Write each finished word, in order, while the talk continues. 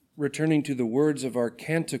returning to the words of our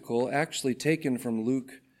canticle, actually taken from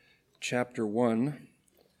Luke chapter 1,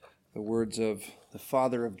 the words of the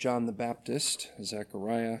father of John the Baptist,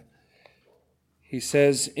 Zechariah. He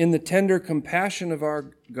says, "In the tender compassion of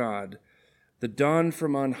our God, the dawn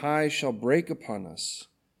from on high shall break upon us,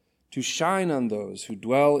 to shine on those who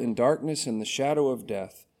dwell in darkness and the shadow of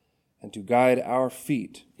death, and to guide our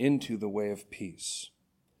feet into the way of peace."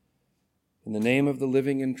 In the name of the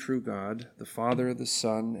living and true God, the Father, the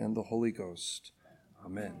Son, and the Holy Ghost.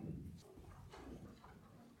 Amen.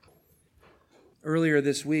 Earlier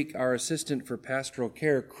this week, our assistant for pastoral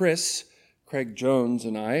care, Craig Jones,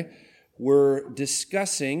 and I were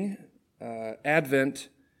discussing Advent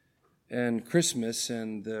and Christmas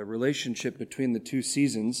and the relationship between the two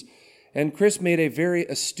seasons, and Chris made a very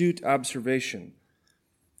astute observation.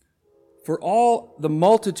 For all the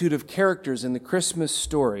multitude of characters in the Christmas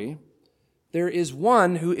story, there is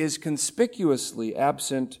one who is conspicuously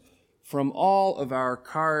absent from all of our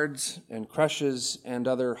cards and crushes and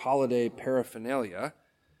other holiday paraphernalia,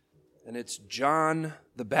 and it's John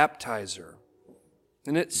the Baptizer.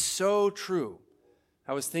 And it's so true.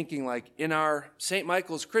 I was thinking, like, in our St.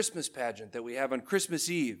 Michael's Christmas pageant that we have on Christmas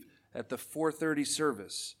Eve at the 4:30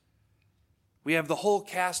 service, we have the whole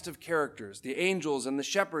cast of characters, the angels and the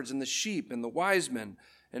shepherds and the sheep and the wise men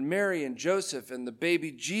and Mary and Joseph and the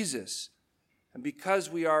baby Jesus. And because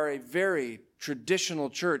we are a very traditional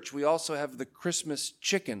church, we also have the Christmas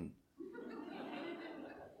chicken.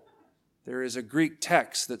 There is a Greek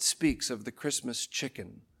text that speaks of the Christmas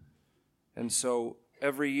chicken. And so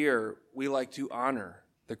every year we like to honor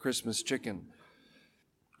the Christmas chicken.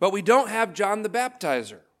 But we don't have John the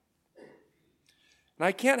Baptizer. And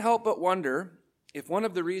I can't help but wonder if one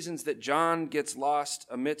of the reasons that John gets lost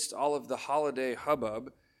amidst all of the holiday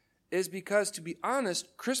hubbub is because, to be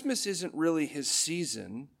honest, Christmas isn't really his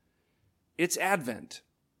season. It's Advent.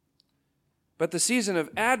 But the season of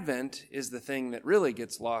Advent is the thing that really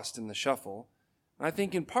gets lost in the shuffle. And I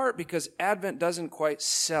think in part because Advent doesn't quite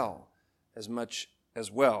sell as much as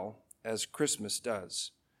well as Christmas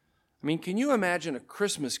does. I mean, can you imagine a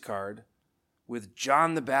Christmas card with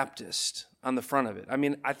John the Baptist on the front of it? I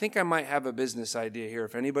mean, I think I might have a business idea here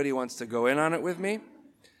if anybody wants to go in on it with me.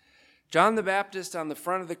 John the Baptist on the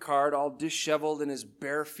front of the card, all disheveled in his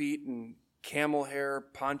bare feet and camel hair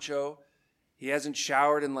poncho. He hasn't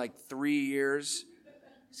showered in like 3 years.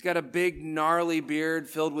 He's got a big gnarly beard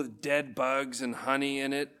filled with dead bugs and honey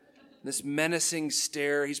in it. This menacing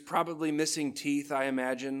stare. He's probably missing teeth, I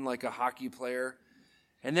imagine, like a hockey player.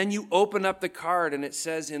 And then you open up the card and it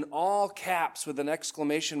says in all caps with an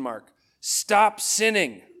exclamation mark, "Stop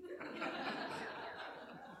sinning."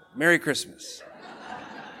 Merry Christmas.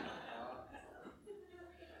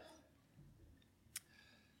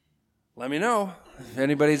 Let me know if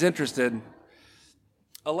anybody's interested.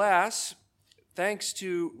 Alas, thanks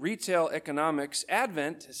to retail economics,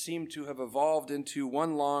 Advent has seemed to have evolved into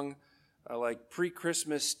one long,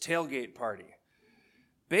 pre-Christmas tailgate party,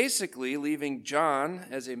 basically leaving John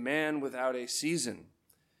as a man without a season.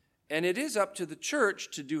 And it is up to the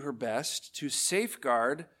church to do her best to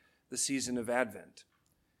safeguard the season of Advent.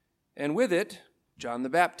 And with it, John the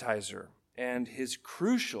Baptizer and his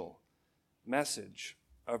crucial message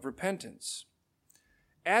of repentance.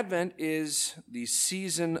 Advent is the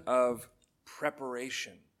season of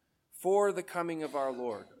preparation for the coming of our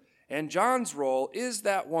Lord. And John's role is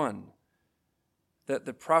that one that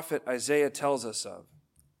the prophet Isaiah tells us of,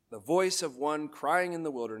 the voice of one crying in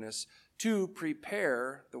the wilderness to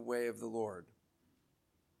prepare the way of the Lord.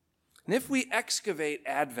 And if we excavate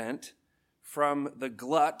Advent from the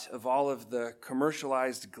glut of all of the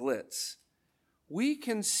commercialized glitz, we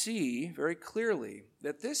can see very clearly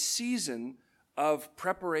that this season of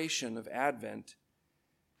preparation of Advent,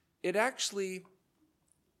 it actually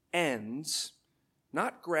ends,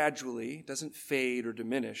 not gradually, doesn't fade or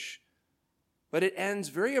diminish, but it ends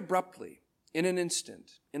very abruptly, in an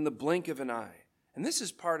instant, in the blink of an eye. And this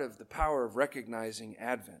is part of the power of recognizing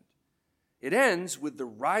Advent. It ends with the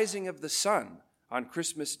rising of the sun on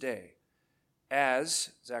Christmas Day.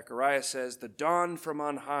 As Zechariah says, the dawn from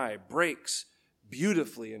on high breaks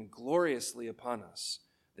beautifully and gloriously upon us.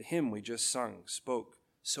 The hymn we just sung spoke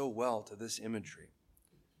so well to this imagery.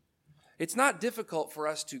 It's not difficult for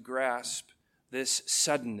us to grasp this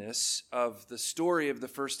suddenness of the story of the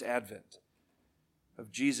first Advent,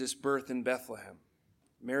 of Jesus' birth in Bethlehem.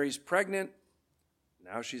 Mary's pregnant,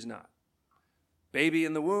 now she's not. Baby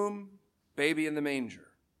in the womb, baby in the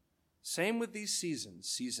manger. Same with these seasons,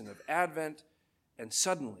 season of Advent and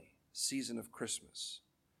suddenly season of Christmas.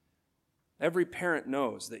 Every parent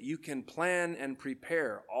knows that you can plan and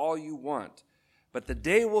prepare all you want, But the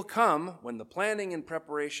day will come when the planning and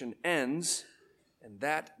preparation ends and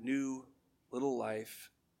that new little life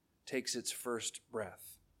takes its first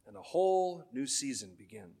breath and a whole new season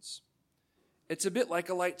begins. It's a bit like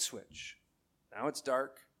a light switch. Now it's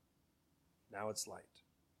dark, now it's light.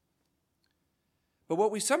 But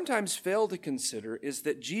what we sometimes fail to consider is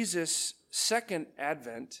that Jesus' second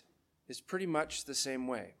advent is pretty much the same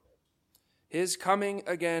way. His coming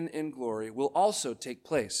again in glory will also take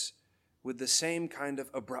place with the same kind of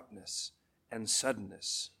abruptness and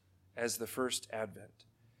suddenness as the first advent.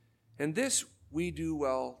 And this we do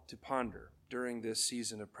well to ponder during this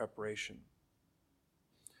season of preparation.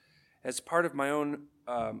 As part of my own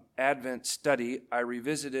Advent study, I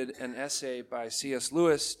revisited an essay by C.S.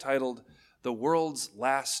 Lewis titled "The World's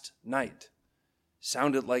Last Night."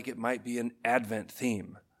 Sounded like it might be an Advent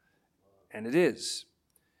theme, and it is.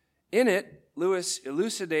 In it, Lewis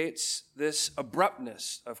elucidates this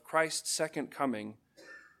abruptness of Christ's second coming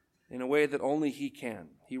in a way that only he can.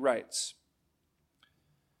 He writes,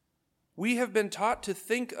 "We have been taught to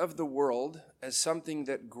think of the world as something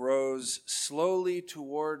that grows slowly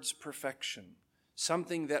towards perfection,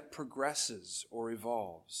 something that progresses or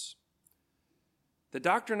evolves. The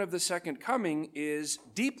doctrine of the second coming is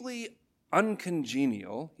deeply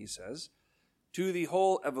uncongenial," he says, "to the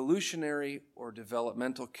whole evolutionary or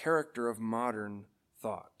developmental character of modern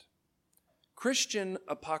thought. Christian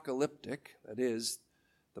apocalyptic, that is,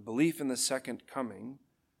 the belief in the second coming,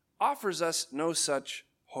 offers us no such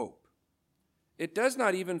hope. It does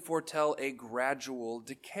not even foretell a gradual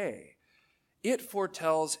decay. It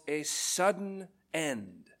foretells a sudden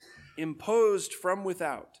end, imposed from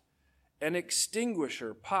without, an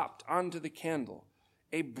extinguisher popped onto the candle,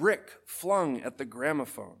 a brick flung at the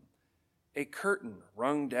gramophone, a curtain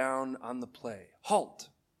rung down on the play. Halt,"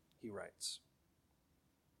 he writes.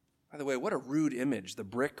 By the way, what a rude image, the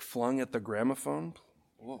brick flung at the gramophone.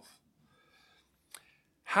 Oof.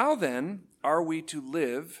 How then are we to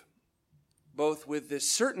live both with this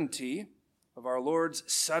certainty of our Lord's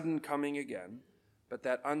sudden coming again, but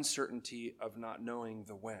that uncertainty of not knowing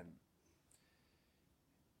the when?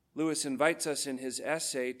 Lewis invites us in his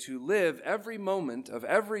essay to live every moment of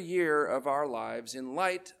every year of our lives in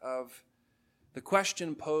light of the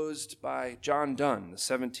question posed by John Donne, the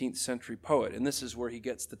 17th century poet. And this is where he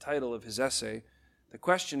gets the title of his essay. The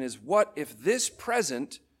question is, what if this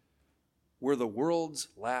present were the world's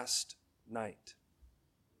last night?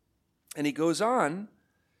 And he goes on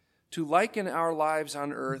to liken our lives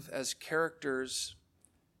on earth as characters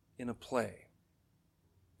in a play,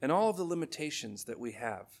 and all of the limitations that we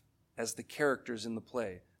have as the characters in the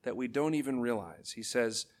play that we don't even realize. He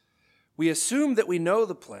says, "We assume that we know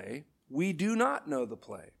the play. We do not know the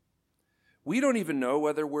play. We don't even know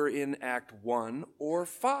whether we're in Act 1 or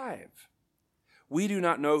 5. We do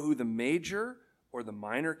not know who the major or the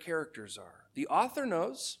minor characters are. The author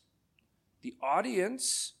knows. The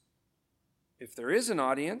audience, if there is an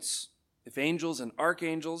audience, if angels and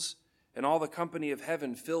archangels and all the company of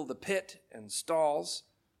heaven fill the pit and stalls,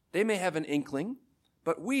 they may have an inkling,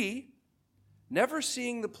 but we, never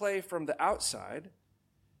seeing the play from the outside,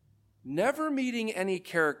 never meeting any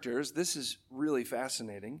characters," this is really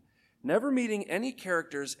fascinating, "never meeting any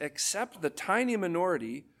characters except the tiny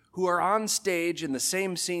minority who are on stage in the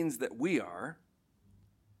same scenes that we are,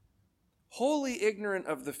 wholly ignorant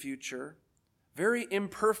of the future, very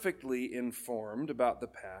imperfectly informed about the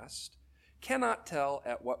past, cannot tell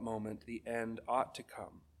at what moment the end ought to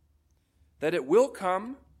come. That it will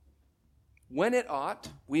come when it ought,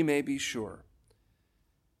 we may be sure.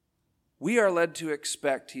 We are led to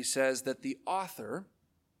expect," he says, "that the author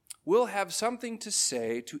will have something to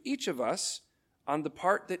say to each of us on the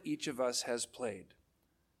part that each of us has played."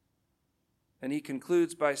 And he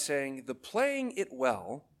concludes by saying, "The playing it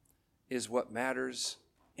well is what matters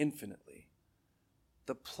infinitely."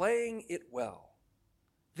 The playing it well,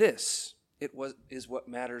 this is what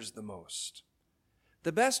matters the most.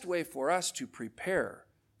 The best way for us to prepare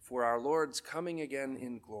for our Lord's coming again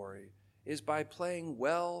in glory is by playing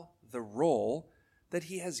well the role that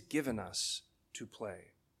he has given us to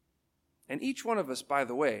play. And each one of us, by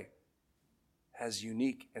the way, has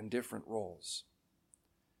unique and different roles.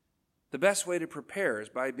 The best way to prepare is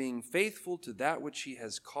by being faithful to that which he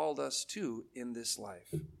has called us to in this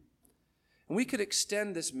life. And we could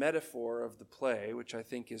extend this metaphor of the play, which I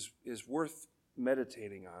think is worth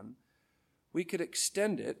meditating on. We could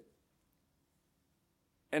extend it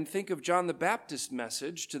and think of John the Baptist's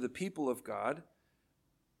message to the people of God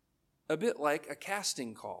a bit like a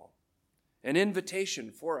casting call, an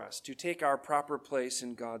invitation for us to take our proper place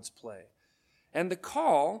in God's play. And the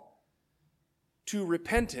call to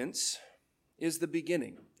repentance is the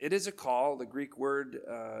beginning. It is a call. The Greek word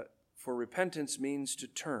for repentance means to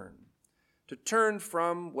turn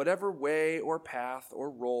from whatever way or path or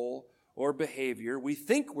role or behavior we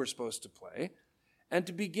think we're supposed to play, and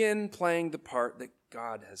to begin playing the part that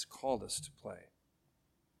God has called us to play.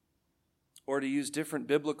 Or to use different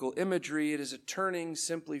biblical imagery, it is a turning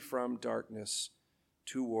simply from darkness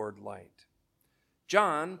toward light.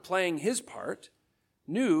 John, playing his part,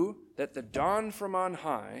 knew that the dawn from on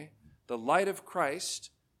high, the light of Christ,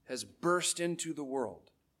 has burst into the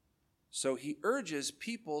world. So he urges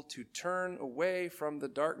people to turn away from the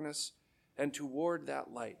darkness and toward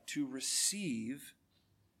that light, to receive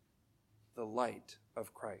the light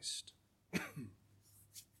of Christ.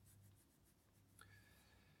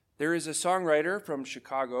 There is a songwriter from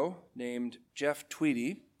Chicago named Jeff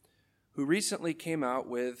Tweedy who recently came out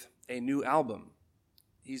with a new album.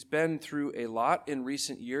 He's been through a lot in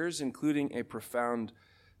recent years, including a profound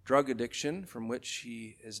drug addiction from which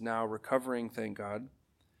he is now recovering, thank God.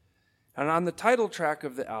 And on the title track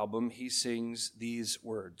of the album, he sings these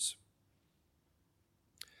words: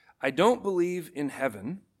 I don't believe in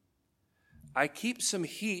heaven. I keep some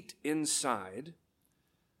heat inside,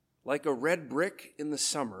 like a red brick in the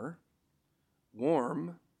summer,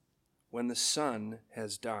 warm when the sun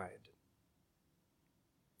has died.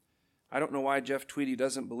 I don't know why Jeff Tweedy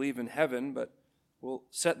doesn't believe in heaven, but we'll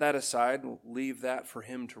set that aside. We'll leave that for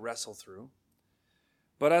him to wrestle through.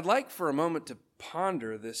 But I'd like for a moment to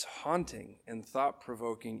ponder this haunting and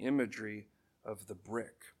thought-provoking imagery of the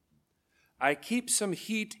brick. I keep some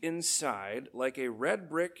heat inside, like a red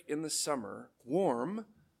brick in the summer, warm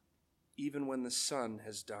even when the sun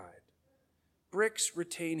has died. Bricks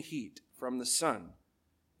retain heat from the sun.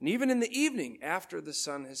 And even in the evening, after the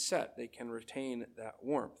sun has set, they can retain that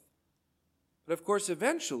warmth. But of course,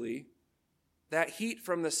 eventually, that heat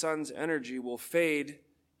from the sun's energy will fade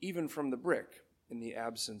even from the brick in the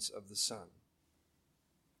absence of the sun.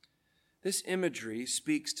 This imagery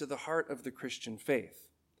speaks to the heart of the Christian faith,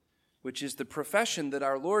 which is the profession that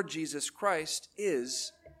our Lord Jesus Christ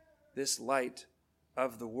is this light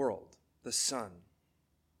of the world, the sun.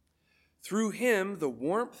 Through him, the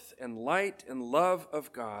warmth and light and love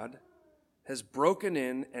of God has broken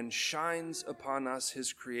in and shines upon us,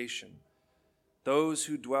 his creation, those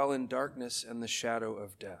who dwell in darkness and the shadow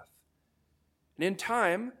of death. And in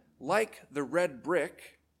time, like the red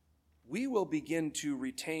brick, we will begin to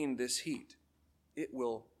retain this heat. It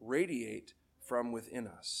will radiate from within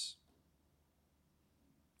us.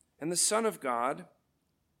 And the Son of God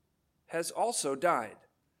has also died,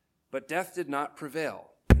 but death did not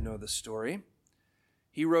prevail. You know the story.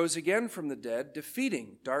 He rose again from the dead,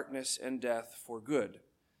 defeating darkness and death for good,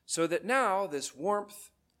 so that now this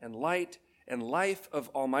warmth and light and life of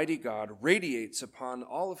Almighty God radiates upon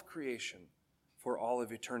all of creation for all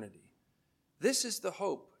of eternity. This is the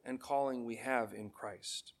hope and calling we have in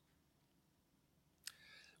Christ.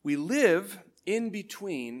 We live in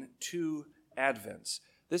between two Advents.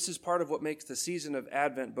 This is part of what makes the season of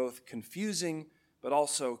Advent both confusing but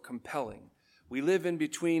also compelling. We live in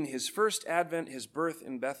between his first Advent, his birth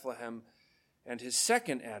in Bethlehem, and his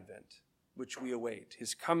second Advent, which we await,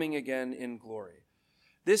 his coming again in glory.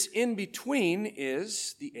 This in-between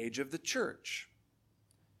is the age of the church.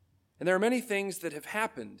 And there are many things that have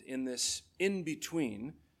happened in this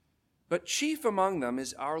in-between, but chief among them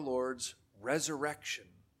is our Lord's resurrection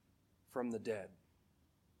from the dead.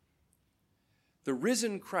 The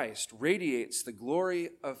risen Christ radiates the glory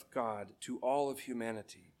of God to all of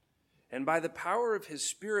humanity. And by the power of his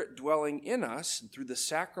Spirit dwelling in us and through the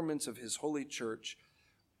sacraments of his holy church,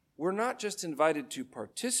 we're not just invited to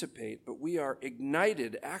participate, but we are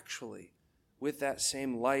ignited actually with that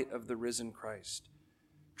same light of the risen Christ,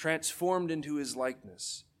 transformed into his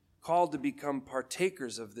likeness, called to become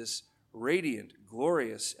partakers of this radiant,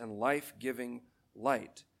 glorious, and life-giving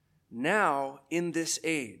light, now in this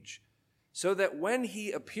age, so that when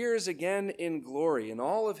he appears again in glory in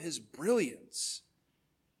all of his brilliance,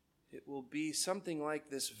 it will be something like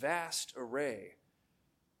this vast array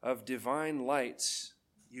of divine lights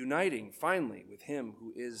uniting finally with him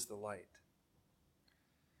who is the light.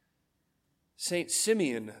 Saint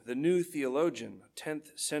Simeon, the new theologian,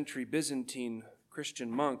 10th century Byzantine Christian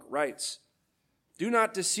monk, writes, "Do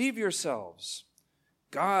not deceive yourselves.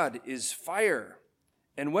 God is fire.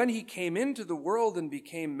 And when he came into the world and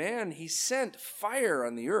became man, he sent fire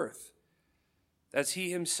on the earth. As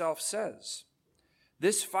he himself says,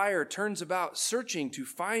 this fire turns about searching to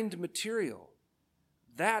find material.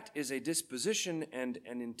 That is a disposition and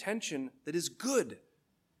an intention that is good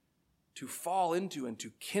to fall into and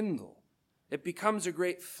to kindle. It becomes a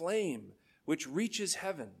great flame which reaches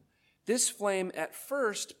heaven. This flame at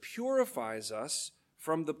first purifies us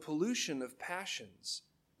from the pollution of passions.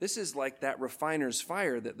 This is like that refiner's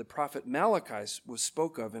fire that the prophet Malachi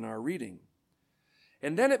spoke of in our reading.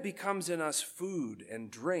 And then it becomes in us food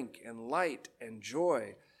and drink and light and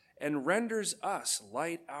joy, and renders us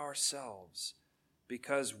light ourselves,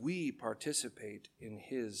 because we participate in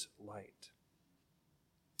his light.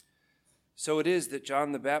 So it is that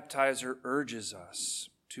John the Baptizer urges us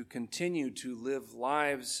to continue to live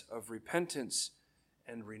lives of repentance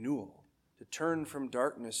and renewal, to turn from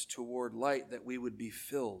darkness toward light, that we would be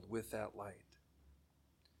filled with that light.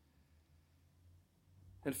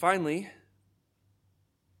 And finally,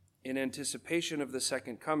 in anticipation of the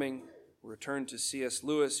second coming, we'll return to C.S.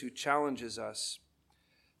 Lewis, who challenges us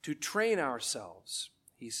to train ourselves,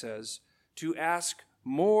 he says, to ask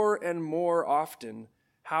more and more often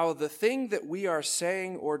how the thing that we are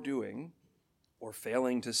saying or doing, or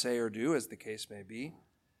failing to say or do, as the case may be,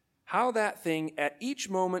 how that thing at each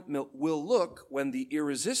moment will look when the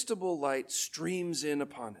irresistible light streams in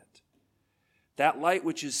upon it. That light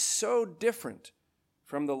which is so different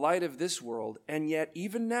from the light of this world, and yet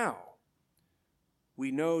even now, we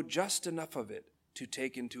know just enough of it to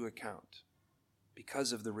take into account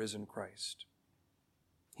because of the risen Christ.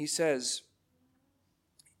 He says,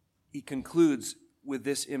 he concludes with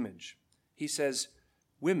this image. He says,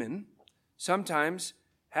 women sometimes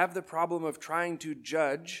have the problem of trying to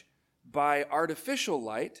judge by artificial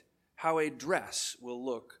light how a dress will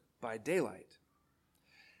look by daylight.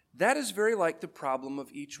 That is very like the problem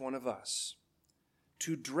of each one of us,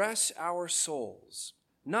 to dress our souls,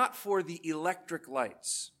 not for the electric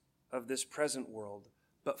lights of this present world,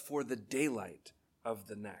 but for the daylight of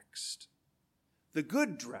the next. The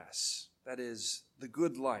good dress, that is, the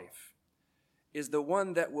good life, is the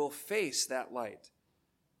one that will face that light,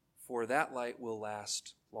 for that light will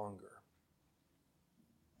last longer.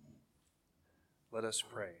 Let us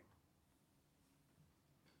pray.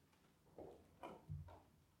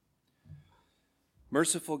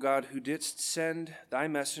 Merciful God, who didst send thy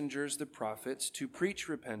messengers, the prophets, to preach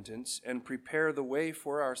repentance and prepare the way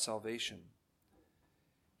for our salvation,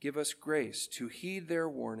 give us grace to heed their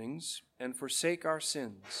warnings and forsake our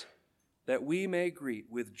sins, that we may greet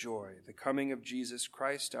with joy the coming of Jesus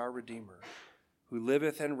Christ, our Redeemer, who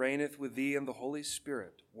liveth and reigneth with thee in the Holy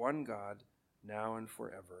Spirit, one God, now and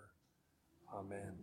forever. Amen.